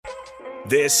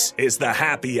This is the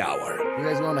Happy Hour. You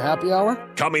guys going to happy hour?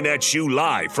 Coming at you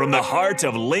live from the heart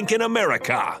of Lincoln,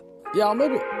 America. Yeah,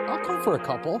 I'll come for a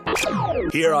couple.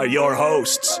 Here are your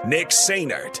hosts, Nick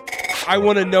Sainert. I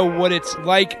want to know what it's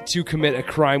like to commit a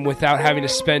crime without having to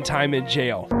spend time in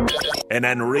jail. And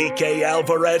Enrique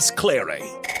Alvarez Clary.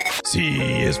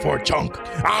 C is for chunk.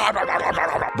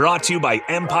 Brought to you by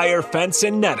Empire Fence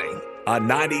and Netting on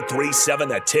 93.7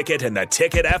 The Ticket and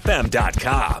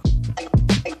theticketfm.com.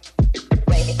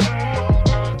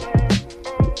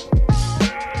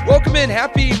 Welcome in.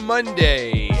 Happy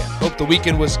Monday. Hope the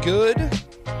weekend was good.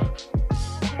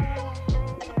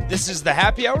 This is the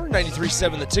Happy Hour,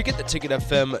 93.7 The Ticket,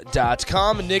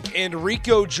 theticketfm.com. Nick and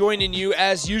Rico joining you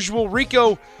as usual.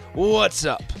 Rico, what's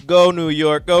up? Go New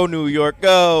York, go New York,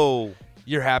 go.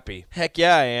 You're happy. Heck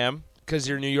yeah, I am. Because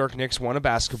your New York Knicks won a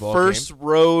basketball First game.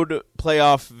 road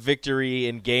playoff victory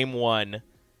in game one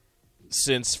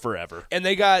since forever. And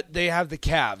they have the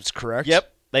Cavs, correct? Yep.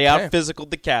 They out-physicaled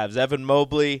the Cavs. Evan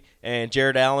Mobley and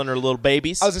Jared Allen are little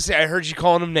babies. I was going to say, I heard you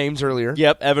calling them names earlier.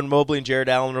 Yep, Evan Mobley and Jared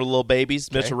Allen are little babies.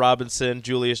 Okay. Mitchell Robinson,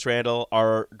 Julius Randle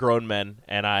are grown men,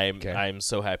 and I'm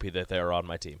so happy that they are on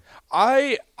my team.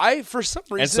 I for some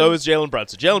reason... And so is Jalen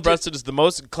Brunson. Jalen Brunson is the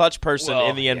most clutch person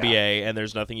in the NBA, and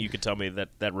there's nothing you can tell me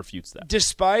that refutes that.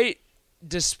 Despite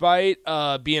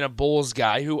being a Bulls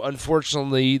guy, who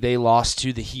unfortunately they lost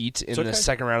to the Heat in the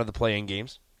second round of the play-in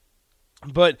games.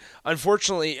 But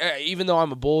unfortunately, even though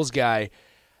I'm a Bulls guy,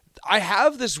 I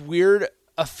have this weird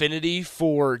affinity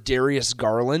for Darius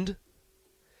Garland.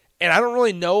 And I don't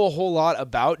really know a whole lot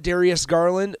about Darius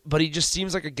Garland, but he just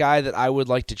seems like a guy that I would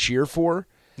like to cheer for.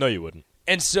 No, you wouldn't.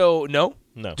 And so, no?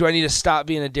 No. Do I need to stop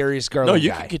being a Darius Garland guy?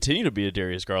 No, you can continue to be a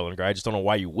Darius Garland guy. I just don't know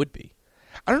why you would be.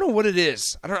 I don't know what it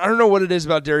is. I don't know what it is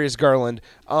about Darius Garland.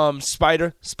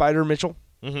 Spider Mitchell.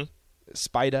 Mm-hmm.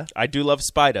 Spida. I do love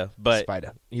Spida, but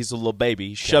he's a little baby.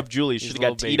 He shoved Julius. Should have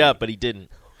got teed up, but he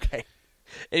didn't. Okay.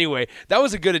 Anyway, that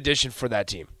was a good addition for that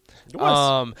team. It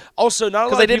was. Also, not a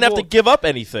lot of people... Because they didn't have to give up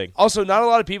anything. Also, not a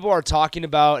lot of people are talking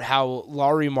about how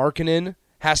Lauri Markkanen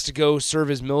has to go serve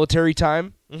his military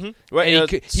time. Mm-hmm. Well, and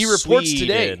he reports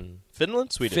today.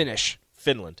 Finland? Sweden?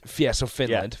 Finland. Yeah, so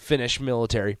Finland. Yeah. Finnish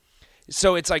military.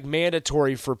 So it's like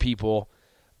mandatory for people...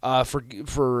 for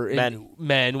men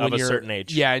when of you're a certain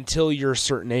age. Yeah, until you're a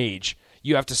certain age,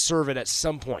 you have to serve it at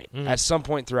some point. Mm-hmm. At some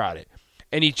point throughout it,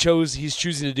 and he's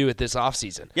choosing to do it this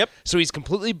offseason. Yep. So he's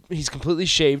completely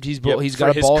shaved. He's got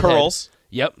for a bald curls. Head.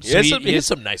 Yep. So he has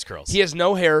some nice curls. He has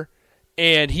no hair,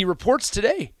 and he reports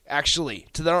today actually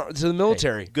to the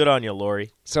military. Hey, good on you,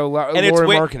 Lauri. So Lauri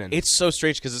Markkanen. It's so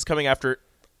strange because it's coming after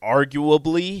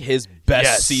arguably his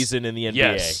best season in the NBA.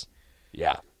 Yes.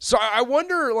 Yeah. So I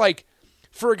wonder, like.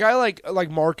 For a guy like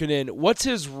Markkanen, what's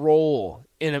his role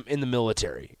in the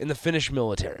military, in the Finnish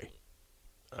military?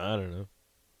 I don't know.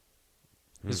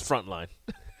 His front line.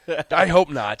 I hope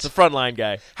not. It's a front line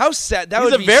guy. How sad that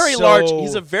he's would be.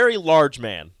 He's a very large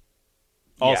man.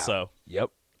 Also, yep.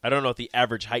 I don't know what the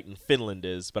average height in Finland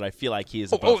is, but I feel like he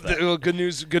is above that.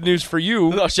 Good news for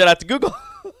you. Oh, shout out to Google.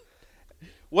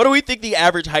 What do we think the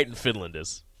average height in Finland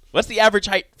is? What's the average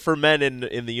height for men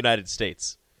in the United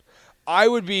States? I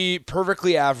would be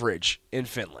perfectly average in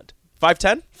Finland.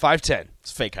 5'10"? 5'10".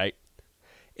 It's fake height.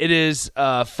 It is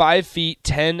 5 feet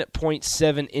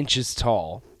 10.7 inches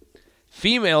tall.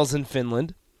 Females in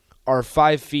Finland are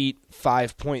 5 feet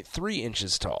 5.3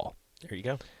 inches tall. There you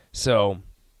go. So,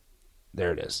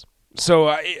 there it is. So,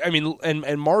 I mean, and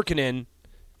Markkanen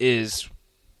is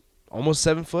almost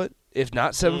 7 foot, if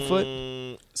not 7 foot.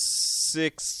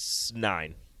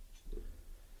 6'9".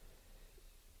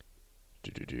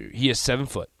 He is 7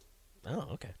 foot. Oh,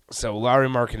 okay. So Lauri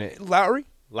Markkanen. Lauri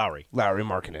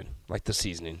Markkanen, like the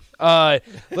seasoning.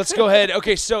 Let's go ahead.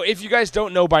 Okay, so if you guys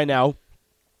don't know by now,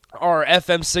 our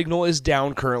FM signal is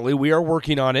down currently. We are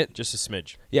working on it. Just a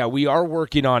smidge. Yeah, we are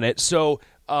working on it. So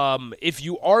if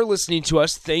you are listening to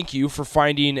us, thank you for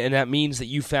finding, and that means that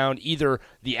you found either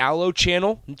the Allo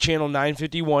channel, channel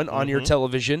 951 on your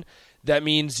television. That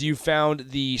means you found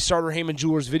the Sartor Heyman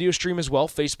Jewelers video stream as well,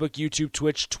 Facebook, YouTube,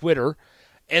 Twitch, Twitter.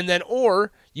 And then,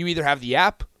 or you either have the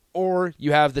app or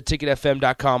you have the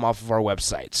ticketfm.com off of our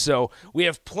website. So we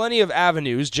have plenty of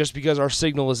avenues, just because our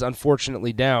signal is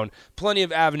unfortunately down, plenty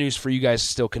of avenues for you guys to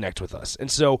still connect with us. And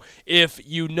so if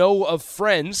you know of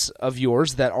friends of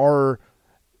yours that are,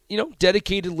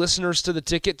 dedicated listeners to the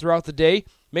ticket throughout the day,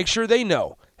 make sure they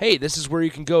know, hey, this is where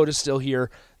you can go to still hear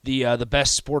the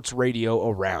best sports radio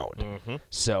around. Mm-hmm.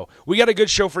 So we got a good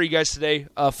show for you guys today.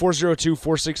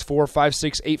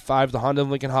 402-464-5685, the Honda and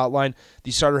Lincoln hotline,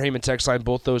 the Sartor Heyman text line,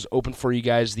 both those open for you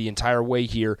guys the entire way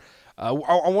here.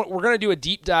 We're going to do a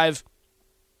deep dive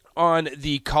on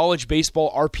the college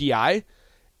baseball RPI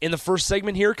in the first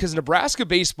segment here because Nebraska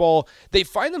baseball, they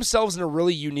find themselves in a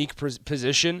really unique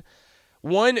position.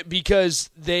 One, because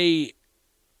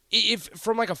if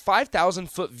from like a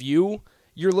 5,000-foot view,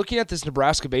 you're looking at this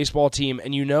Nebraska baseball team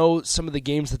and you know some of the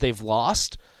games that they've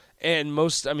lost. And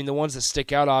the ones that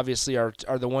stick out obviously are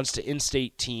the ones to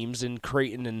in-state teams in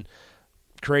Creighton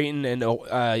and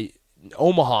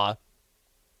Omaha.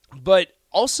 But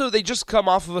also, they just come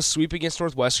off of a sweep against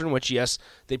Northwestern, which, yes,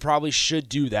 they probably should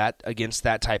do that against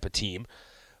that type of team.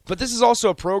 But this is also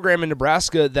a program in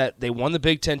Nebraska that they won the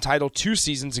Big Ten title 2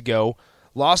 seasons ago,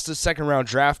 lost a second-round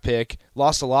draft pick,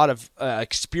 lost a lot of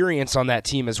experience on that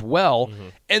team as well,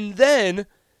 and then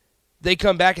they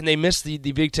come back and they miss the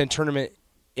Big Ten tournament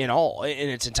in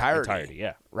its entirety.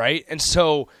 Yeah. Right? And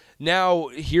so now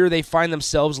here they find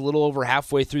themselves a little over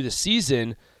halfway through the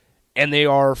season, and they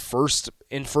are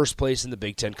in first place in the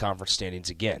Big Ten conference standings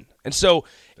again. And so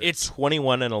it's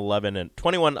 21-11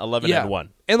 and 1.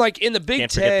 And like in the Big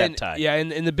Can't Ten, forget that tie. yeah,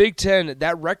 in the Big Ten,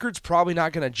 that record's probably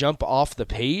not going to jump off the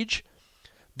page.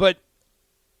 But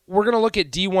we're going to look at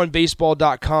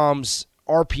D1Baseball.com's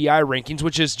RPI rankings,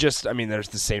 which is just, there's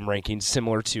the same rankings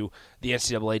similar to the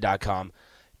NCAA.com,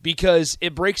 because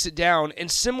it breaks it down.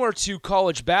 And similar to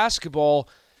college basketball,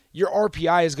 your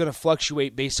RPI is going to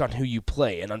fluctuate based on who you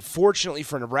play. And unfortunately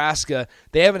for Nebraska,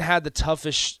 they haven't had the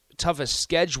toughest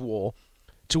schedule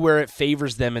to where it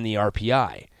favors them in the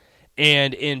RPI.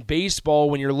 And in baseball,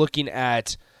 when you're looking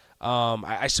at,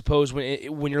 I suppose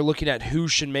when you're looking at who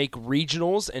should make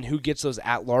regionals and who gets those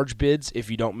at-large bids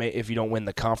if you don't win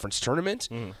the conference tournament,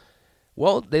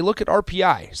 well, they look at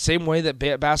RPI. Same way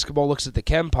that basketball looks at the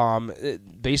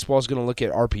KenPom, baseball is going to look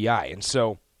at RPI. And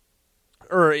so,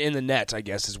 or in the net, I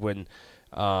guess, is what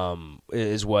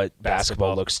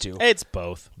basketball looks to. It's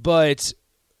both. But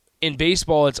in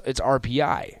baseball, it's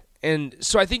RPI. And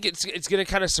so I think it's going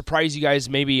to kind of surprise you guys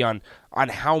maybe on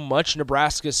how much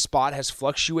Nebraska's spot has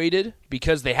fluctuated,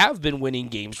 because they have been winning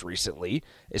games recently,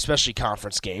 especially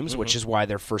conference games, which is why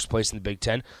they're first place in the Big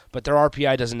Ten. But their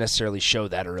RPI doesn't necessarily show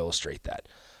that or illustrate that.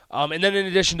 And then in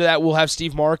addition to that, we'll have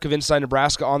Steve Mark of Inside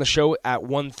Nebraska on the show at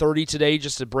 1:30 today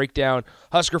just to break down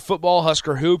Husker football,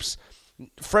 Husker hoops.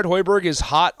 Fred Hoiberg is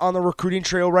hot on the recruiting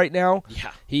trail right now.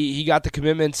 Yeah. He got the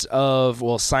commitments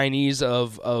signees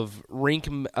of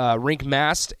Rink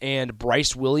Mast and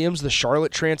Bryce Williams, the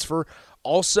Charlotte transfer.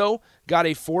 Also got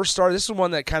a 4-star. This is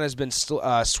one that kind of has been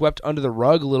swept under the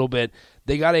rug a little bit.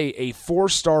 They got a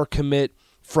 4-star commit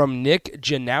from Nick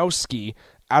Janowski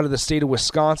out of the state of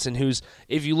Wisconsin, who's,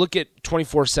 if you look at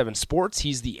 24/7 Sports,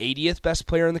 he's the 80th best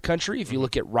player in the country. If you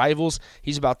look at Rivals,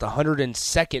 he's about the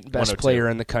 102nd best player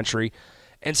in the country.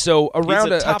 And so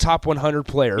around a top 100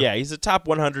 player. Yeah, he's a top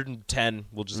 110,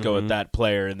 we'll just go with that,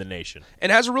 player in the nation.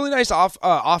 And has a really nice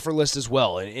offer list as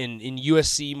well. In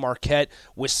USC, Marquette,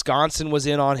 Wisconsin was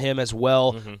in on him as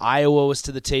well. Iowa was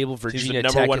to the table, Virginia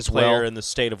Tech as well. He's the number 1 player in the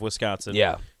state of Wisconsin.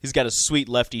 Yeah. He's got a sweet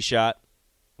lefty shot,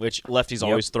 which lefties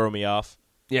always throw me off.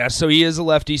 Yeah, so he is a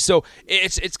lefty. So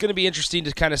it's going to be interesting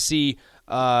to kind of see,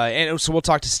 and so we'll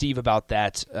talk to Steve about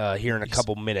that here in a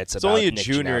couple minutes. He's only a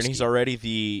junior, and he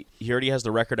already has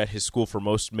the record at his school for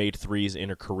most made threes in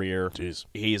a career. Jeez.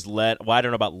 He's led. Well, I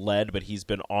don't know about led, but he's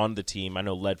been on the team. I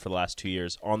know led for the last 2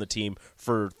 years on the team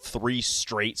for 3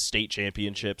 straight state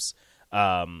championships.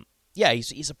 Yeah,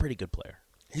 he's a pretty good player.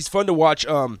 He's fun to watch.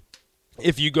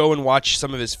 If you go and watch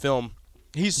some of his film.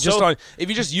 He's just if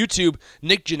you just YouTube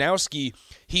Nick Janowski,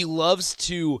 he loves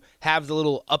to have the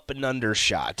little up and under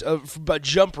shot, but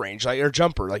jump range,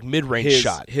 like mid-range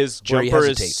shot. His jumper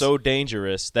is so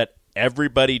dangerous that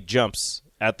everybody jumps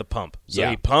at the pump. So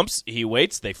he pumps, he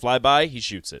waits, they fly by, he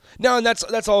shoots it. No, and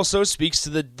that's also speaks to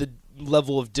the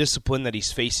level of discipline that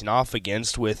he's facing off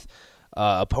against with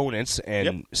opponents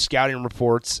and scouting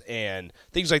reports and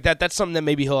things like that. That's something that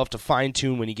maybe he'll have to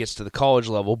fine-tune when he gets to the college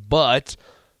level, but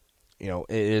it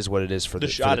is what it is for the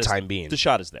time being. The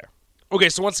shot is there. Okay,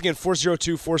 so once again,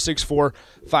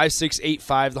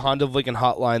 402-464-5685, the Honda of Lincoln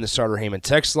hotline, the Starter Heyman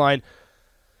text line.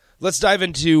 Let's dive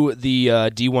into the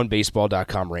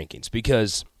D1Baseball.com rankings,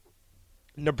 because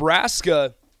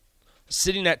Nebraska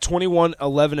sitting at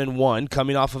 21-11-1,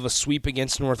 coming off of a sweep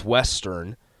against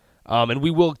Northwestern. And we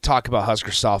will talk about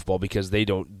Husker softball because they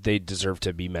deserve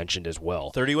to be mentioned as well.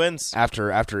 30 wins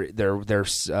after their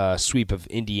sweep of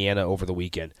Indiana over the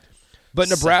weekend. But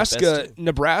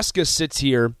Nebraska sits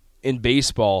here in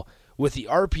baseball with the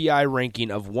RPI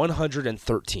ranking of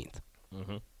 113th.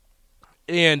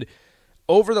 And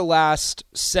over the last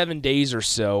 7 days or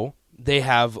so,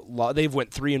 they've went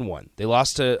 3-1. They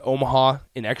lost to Omaha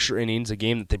in extra innings, a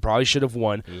game that they probably should have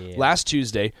won last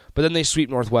Tuesday, but then they sweep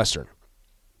Northwestern.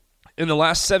 In the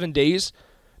last 7 days,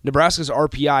 Nebraska's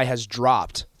RPI has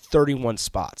dropped 31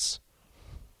 spots.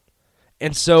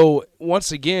 And so,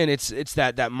 once again, it's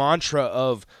that mantra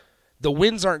of the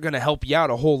wins aren't going to help you out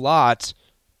a whole lot.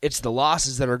 It's the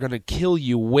losses that are going to kill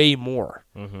you way more,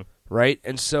 right?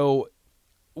 And so,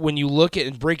 when you look at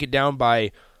and break it down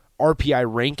by RPI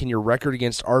rank and your record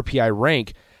against RPI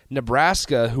rank,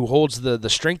 Nebraska, who holds the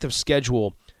strength of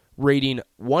schedule, rating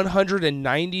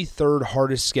 193rd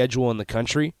hardest schedule in the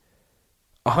country,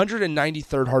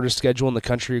 193rd hardest schedule in the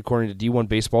country according to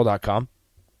D1Baseball.com.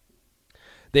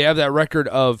 They have that record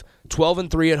of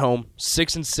 12-3 at home,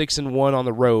 6-6-1 on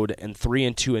the road, and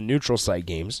 3-2 in neutral site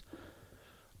games.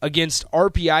 Against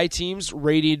RPI teams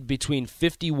rated between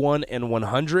 51 and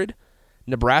 100,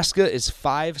 Nebraska is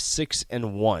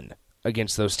 5-6-1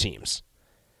 against those teams.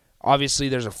 Obviously,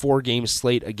 there's a 4-game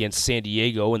slate against San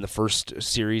Diego in the first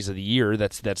series of the year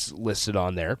that's listed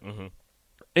on there.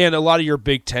 And a lot of your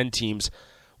Big Ten teams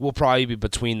will probably be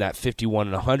between that 51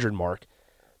 and 100 mark.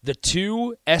 The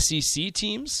 2 SEC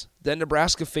teams that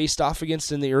Nebraska faced off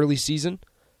against in the early season,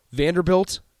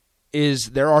 Vanderbilt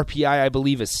their RPI, I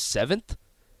believe, is 7th.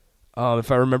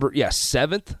 If I remember,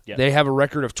 7th. Yep. They have a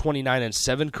record of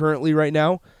 29-7 currently right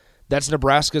now. That's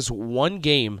Nebraska's one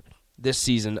game this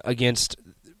season against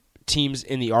teams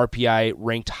in the RPI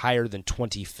ranked higher than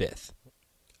 25th.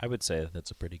 I would say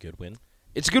that's a pretty good win.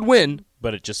 It's a good win,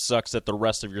 but it just sucks that the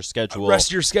rest of your schedule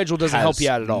doesn't help you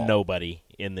out at all. Nobody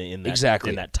in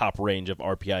that top range of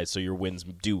RPI, so your wins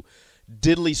do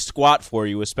diddly squat for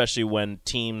you, especially when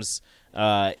teams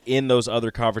in those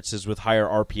other conferences with higher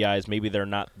RPIs, maybe they're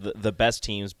not the best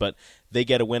teams, but they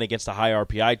get a win against a high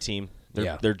RPI team.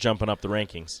 They're jumping up the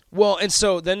rankings. Well, and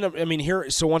so then,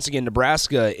 so once again,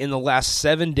 Nebraska in the last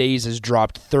 7 days has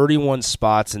dropped 31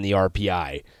 spots in the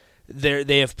RPI.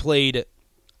 They have played,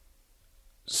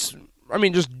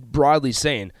 just broadly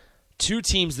saying, 2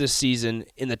 teams this season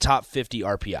in the top 50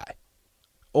 RPI.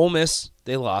 Ole Miss,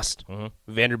 they lost.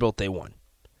 Vanderbilt, they won.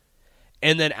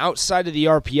 And then outside of the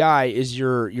RPI is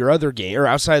your other game, or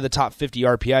outside of the top 50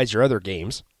 RPI is your other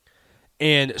games.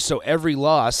 And so every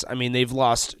loss, they've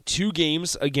lost 2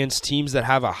 games against teams that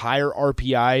have a higher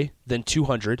RPI than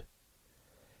 200,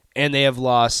 and they have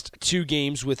lost 2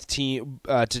 games with to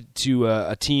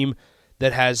a team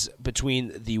that has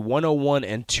between the 101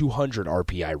 and 200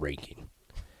 RPI ranking.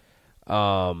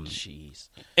 Jeez.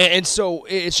 And so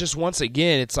it's just, once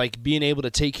again, it's like being able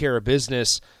to take care of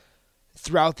business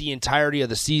throughout the entirety of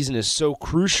the season is so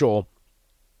crucial.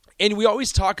 And we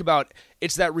always talk about,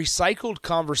 it's that recycled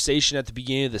conversation at the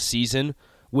beginning of the season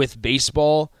with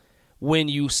baseball. When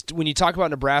you talk about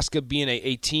Nebraska being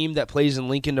a team that plays in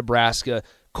Lincoln, Nebraska,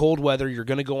 cold weather, you're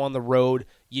going to go on the road,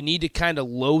 you need to kind of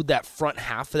load that front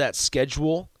half of that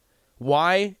schedule.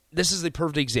 Why? This is the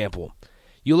perfect example.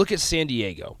 You look at San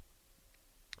Diego.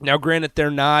 Now, granted,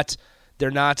 they're not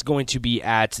going to be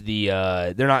at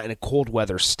they're not in a cold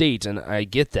weather state, and I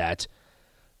get that.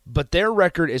 But their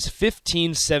record is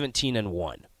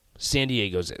 15-17-1. San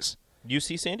Diego's is.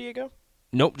 UC San Diego?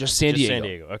 Nope, just San Diego. San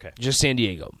Diego, okay. Just San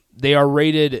Diego. They are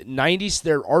rated 90.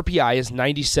 Their RPI is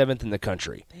 97th in the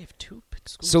country. They have 2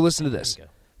 schools. So listen to this.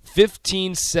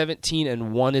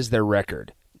 15-17-1 is their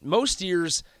record. Most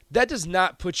years, that does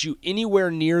not put you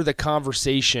anywhere near the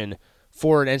conversation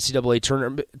for an NCAA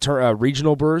tournament,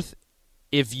 regional berth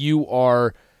if you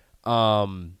are,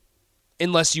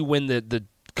 unless you win the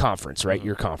conference, right?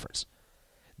 Your conference.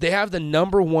 They have the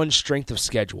number 1 strength of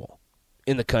schedule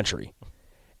in the country.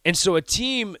 And so a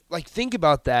team, think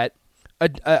about that,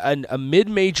 a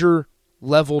mid-major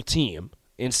level team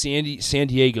in San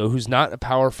Diego who's not a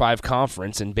Power 5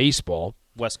 conference in baseball.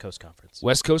 West Coast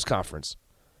Conference.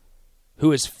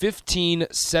 Who is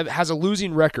 15-7, has a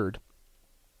losing record,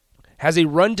 has a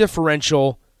run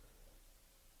differential,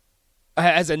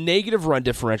 has a negative run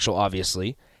differential,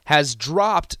 obviously, has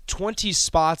dropped 20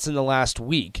 spots in the last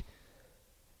week,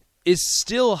 is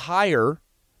still higher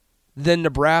than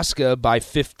Nebraska by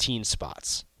 15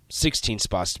 spots, 16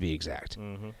 spots to be exact.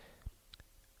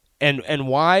 And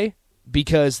why?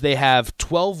 Because they have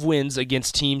 12 wins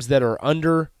against teams that are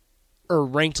under or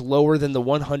ranked lower than the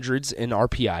 100s in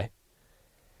RPI.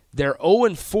 They're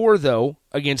 0-4, though,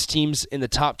 against teams in the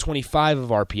top 25 of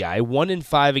RPI,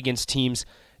 1-5 against teams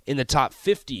in the top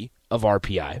 50 of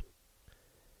RPI.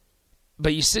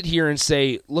 But you sit here and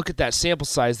say, look at that sample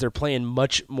size. They're playing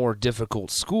much more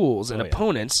difficult schools and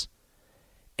opponents,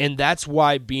 and that's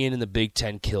why being in the Big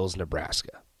Ten kills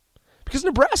Nebraska. Because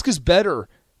Nebraska's better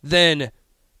than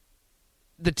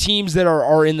the teams that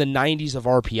are in the 90s of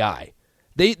RPI.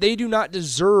 They do not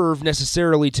deserve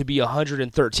necessarily to be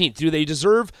 113th. Do they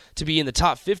deserve to be in the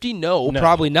top 50? No,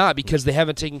 probably not, because they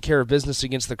haven't taken care of business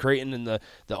against the Creighton and the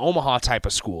Omaha type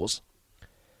of schools.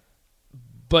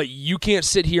 But you can't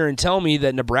sit here and tell me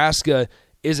that Nebraska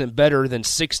isn't better than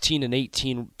 16 and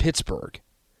 18 Pittsburgh,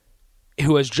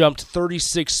 who has jumped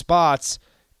 36 spots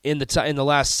in the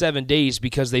last 7 days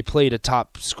because they played a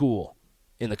top school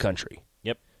in the country.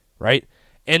 Yep. Right?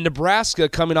 And Nebraska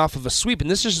coming off of a sweep,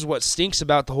 and this is what stinks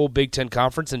about the whole Big Ten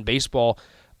Conference and baseball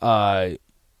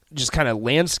just kind of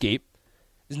landscape,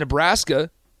 is Nebraska,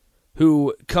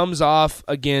 who comes off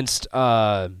against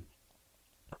a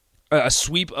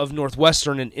sweep of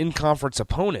Northwestern, an in-conference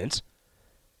opponent,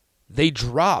 they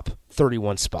drop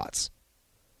 31 spots.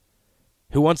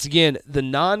 Who, once again, the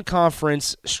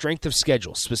non-conference strength of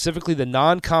schedule, specifically the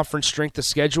non-conference strength of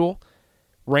schedule,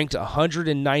 ranked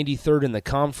 193rd in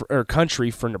the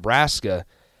country for Nebraska.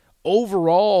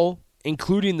 Overall,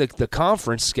 including the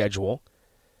conference schedule,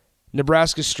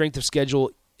 Nebraska's strength of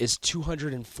schedule is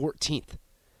 214th.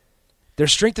 Their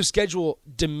strength of schedule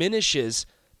diminishes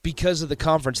because of the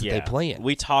conference that they play in.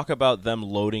 We talk about them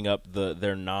loading up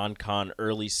their non-con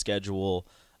early schedule,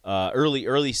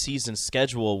 early season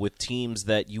schedule with teams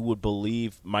that you would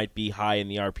believe might be high in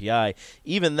the RPI.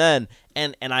 Even then,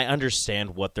 and I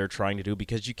understand what they're trying to do,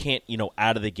 because you can't,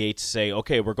 out of the gate say,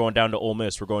 okay, we're going down to Ole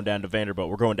Miss, we're going down to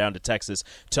Vanderbilt, we're going down to Texas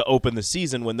to open the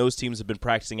season, when those teams have been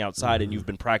practicing outside and you've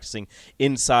been practicing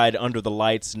inside under the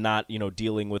lights, not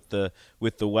dealing with the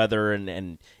weather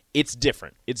and it's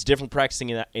different. It's different practicing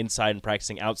inside and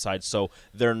practicing outside, so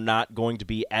they're not going to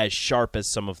be as sharp as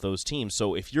some of those teams.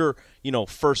 So if your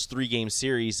first 3-game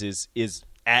series is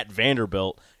at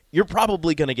Vanderbilt, you're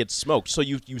probably going to get smoked. So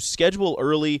you schedule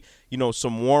early,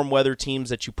 some warm weather teams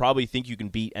that you probably think you can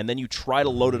beat, and then you try to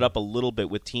load it up a little bit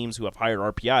with teams who have higher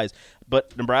RPIs.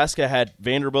 But Nebraska had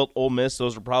Vanderbilt, Ole Miss.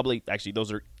 Those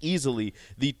are easily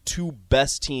the 2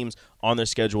 best teams on their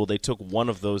schedule. They took one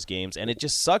of those games, and it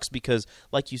just sucks because,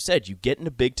 like you said, you get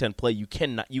into Big Ten play, you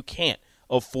can't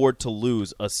afford to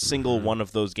lose a single one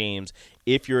of those games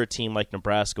if you're a team like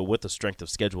Nebraska with the strength of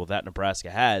schedule that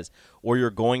Nebraska has, or you're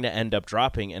going to end up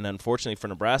dropping. And unfortunately for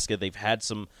Nebraska, they've had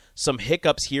some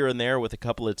hiccups here and there with a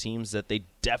couple of teams that they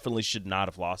definitely should not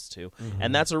have lost to.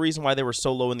 And that's the reason why they were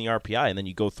so low in the RPI. And then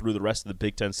you go through the rest of the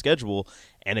Big Ten schedule,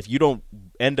 and if you don't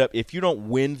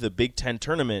win the Big Ten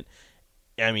tournament,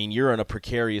 I mean, you're in a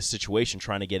precarious situation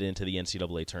trying to get into the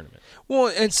NCAA tournament.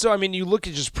 Well, and so, you look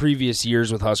at just previous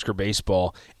years with Husker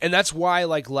baseball, and that's why,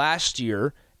 like last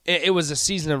year, it was a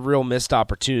season of real missed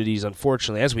opportunities,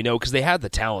 unfortunately, as we know, because they had the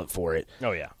talent for it.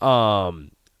 Oh, yeah.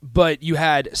 But you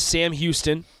had Sam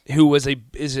Houston, who is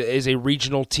a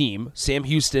regional team. Sam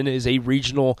Houston is a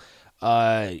regional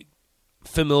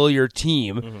familiar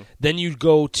team. Then you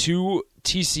go to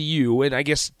TCU, and I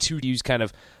guess TCU is kind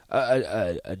of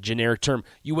a generic term.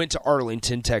 You went to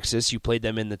Arlington, Texas. You played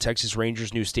them in the Texas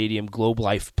Rangers' new stadium, Globe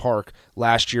Life Park,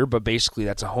 last year, but basically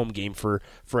that's a home game for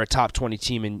a top 20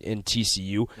 team in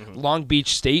TCU. Long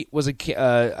Beach State was a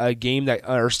game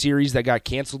or series that got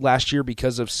canceled last year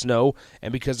because of snow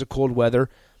and because of cold weather.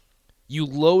 You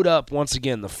load up, once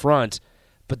again, the front,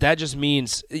 but that just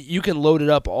means you can load it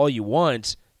up all you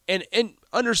want, and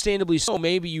understandably so,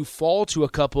 maybe you fall to a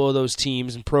couple of those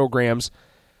teams and programs.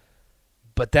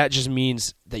 But that just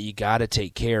means that you got to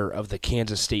take care of the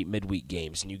Kansas State midweek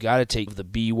games, and you got to take the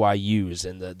BYUs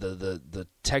and the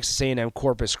Texas A&M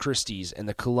Corpus Christi's and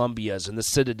the Columbias and the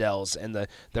Citadels and the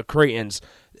Creightons.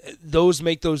 Those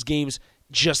make those games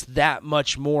just that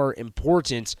much more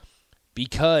important,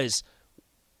 because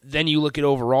then you look at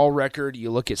overall record,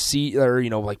 you look at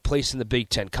place in the Big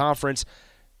Ten Conference.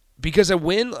 Because a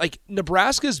win, like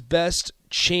Nebraska's best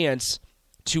chance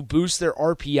to boost their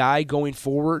RPI going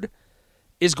forward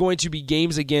is going to be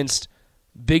games against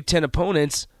Big Ten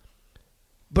opponents.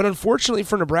 But unfortunately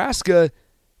for Nebraska,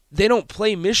 they don't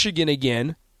play Michigan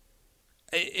again,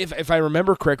 if I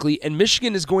remember correctly, and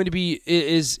Michigan is going to be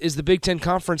is the Big Ten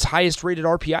Conference highest rated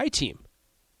RPI team.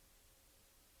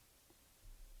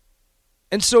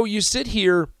 And so you sit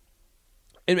here,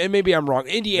 and maybe I'm wrong.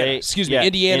 Indiana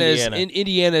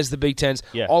is the Big Ten's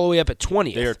all the way up at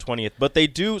 20th. They are 20th, but they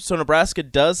do. So Nebraska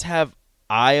does have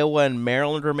Iowa and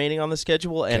Maryland remaining on the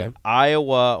schedule, and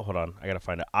Iowa, hold on, I got to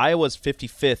find it. Iowa's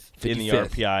 55th in the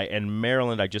RPI, and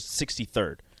Maryland,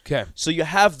 63rd. Okay. So you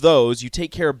have those. You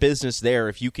take care of business there.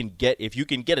 If you can get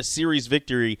a series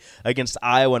victory against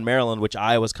Iowa and Maryland, which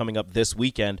Iowa's coming up this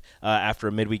weekend after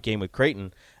a midweek game with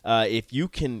Creighton, if you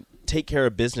can take care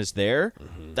of business there,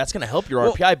 that's going to help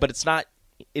your RPI, but it's not.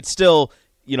 It's still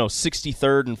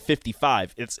 63rd and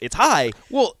 55. It's high.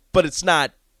 Well, but it's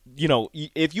not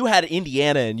if you had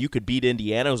Indiana and you could beat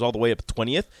Indiana, it was all the way up to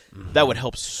 20th, that would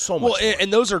help so much. Well,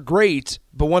 and those are great,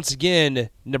 but once again,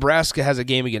 Nebraska has a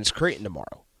game against Creighton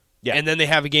tomorrow. Yeah. And then they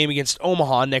have a game against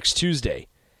Omaha next Tuesday.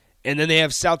 And then they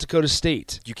have South Dakota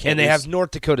State. They have North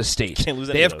Dakota State. You can't lose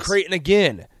any They have of those. Creighton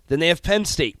again. Then they have Penn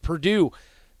State, Purdue.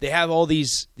 They have all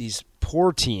these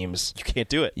poor teams. You can't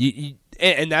do it.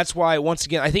 And that's why, once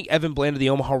again, I think Evan Bland of the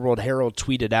Omaha World Herald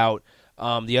tweeted out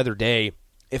the other day,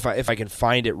 if I can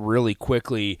find it really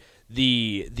quickly,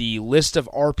 the list of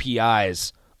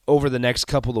RPIs over the next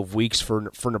couple of weeks for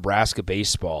Nebraska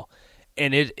baseball.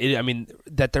 And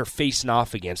that they're facing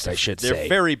off against, I should say. They're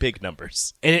very big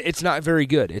numbers. And it's not very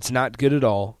good. It's not good at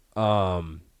all.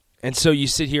 And so you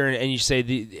sit here and you say,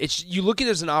 you look at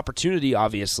it as an opportunity,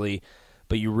 obviously,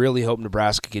 but you really hope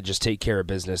Nebraska could just take care of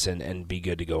business and be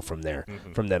good to go from there,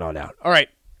 from then on out. All right.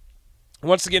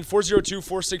 Once again,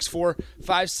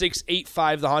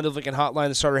 402-464-5685, the Honda Lincoln Hotline,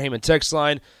 the Starter Heyman text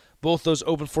line. Both those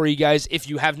open for you guys. If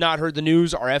you have not heard the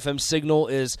news, our FM signal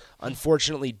is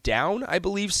unfortunately down, I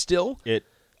believe, still.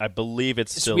 I believe it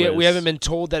still is. is. We haven't been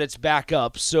told that it's back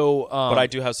up. So, but I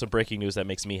do have some breaking news that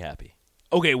makes me happy.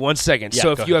 Okay, 1 second. Yeah,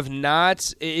 so if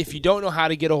you don't know how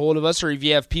to get a hold of us, or if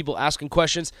you have people asking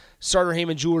questions, Starter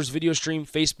Heyman Jewelers video stream,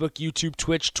 Facebook, YouTube,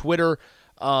 Twitch, Twitter,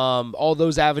 all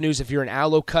those avenues. If you're an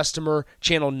Allo customer,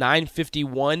 channel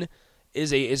 951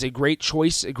 is a great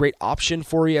choice, a great option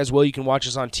for you as well. You can watch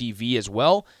us on TV as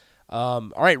well.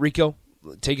 All right, Rico,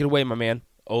 take it away, my man.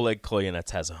 Oleg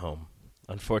Koyanets has a home.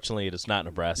 Unfortunately, it is not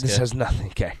Nebraska. This has nothing.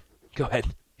 Okay, go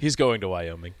ahead. He's going to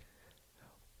Wyoming.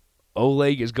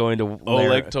 Oleg is going to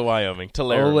Wyoming. To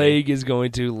Laramie. Oleg is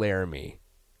going to Laramie.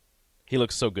 He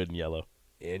looks so good in yellow.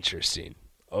 Interesting.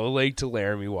 Oleg to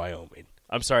Laramie, Wyoming.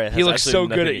 I'm sorry. He looks so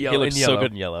good at yellow. He looks so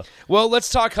good in yellow. Well, let's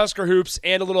talk Husker hoops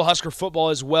and a little Husker football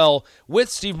as well with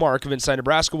Steve Mark of Inside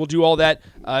Nebraska. We'll do all that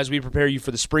as we prepare you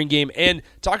for the spring game and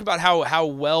talk about how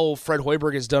well Fred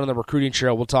Hoiberg has done on the recruiting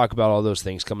trail. We'll talk about all those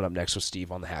things coming up next with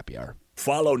Steve on the Happy Hour.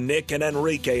 Follow Nick and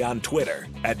Enrique on Twitter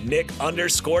at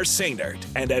Nick_Sainert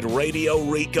and at Radio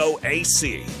Rico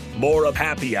AC. More of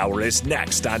Happy Hour is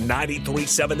next on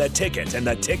 93.7 The Ticket and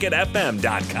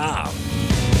theticketfm.com.